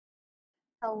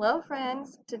Hello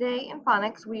friends! Today in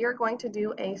phonics we are going to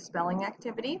do a spelling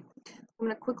activity. I'm going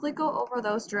to quickly go over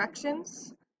those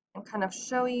directions and kind of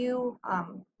show you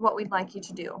what we'd like you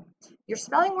to do. Your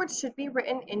spelling words should be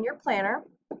written in your planner,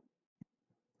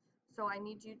 so I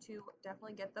need you to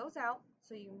definitely get those out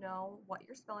so you know what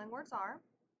your spelling words are.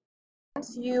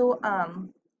 Once you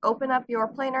open up your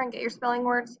planner and get your spelling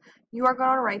words, you are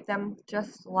going to write them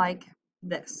just like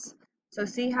this. So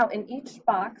see how in each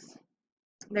box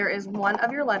there is one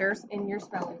of your letters in your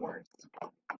spelling words.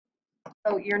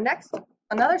 So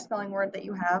another spelling word that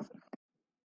you have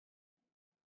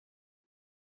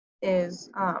is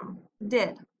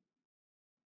did.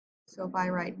 So if I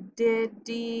write did,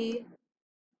 D,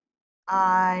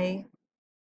 I,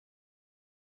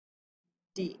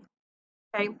 D.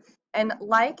 Okay, and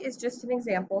like is just an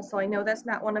example, so I know that's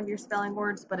not one of your spelling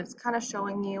words, but it's kind of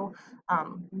showing you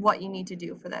what you need to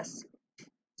do for this.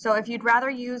 So if you'd rather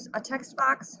use a text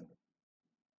box,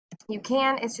 you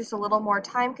can. It's just a little more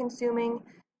time consuming,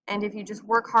 and if you just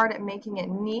work hard at making it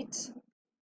neat,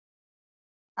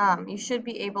 you should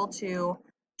be able to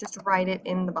just write it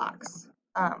in the box.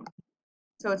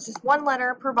 So it's just one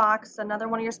letter per box. Another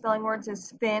one of your spelling words is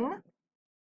spin.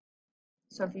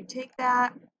 So if you take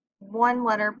that, one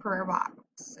letter per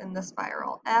box in the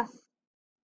spiral. F,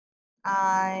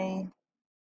 I,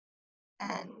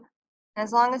 N.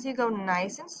 As long as you go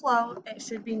nice and slow, it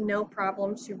should be no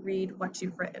problem to read what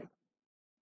you've written.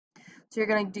 So you're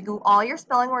going to do all your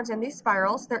spelling words in these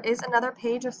spirals. There is another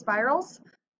page of spirals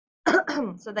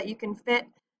so that you can fit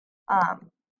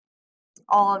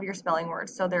all of your spelling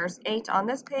words. So there's 8 on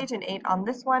this page and 8 on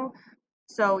this one.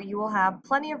 So you will have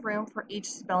plenty of room for each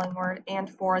spelling word and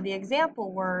for the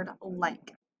example word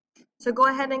like. So go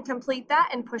ahead and complete that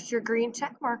and push your green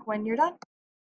check mark when you're done.